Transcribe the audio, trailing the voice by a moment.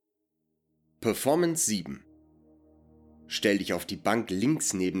Performance 7. Stell dich auf die Bank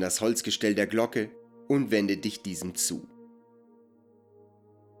links neben das Holzgestell der Glocke und wende dich diesem zu.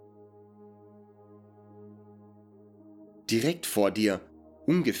 Direkt vor dir,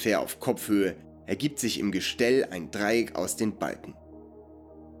 ungefähr auf Kopfhöhe, ergibt sich im Gestell ein Dreieck aus den Balken.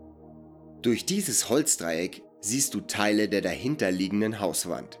 Durch dieses Holzdreieck siehst du Teile der dahinterliegenden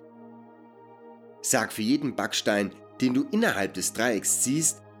Hauswand. Sag für jeden Backstein, den du innerhalb des Dreiecks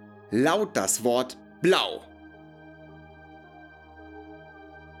siehst, laut das Wort Blau.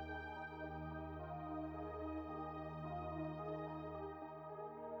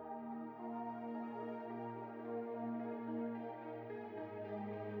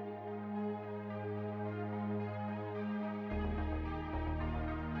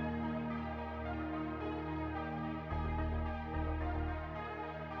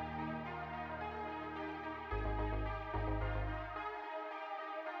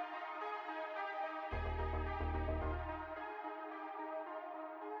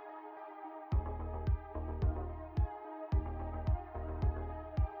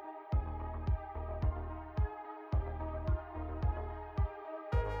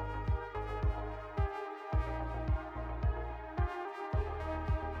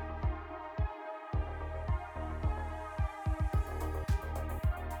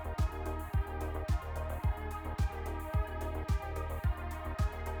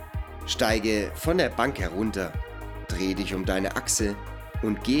 Steige von der Bank herunter, dreh dich um deine Achse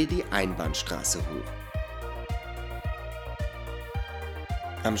und gehe die Einbahnstraße hoch.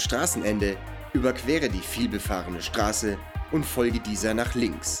 Am Straßenende überquere die vielbefahrene Straße und folge dieser nach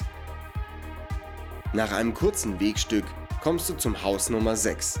links. Nach einem kurzen Wegstück kommst du zum Haus Nummer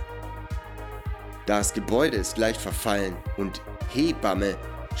 6. Das Gebäude ist leicht verfallen und Hebamme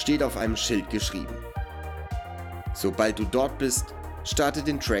steht auf einem Schild geschrieben. Sobald du dort bist, starte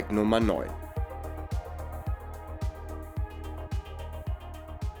den Track Nummer 9.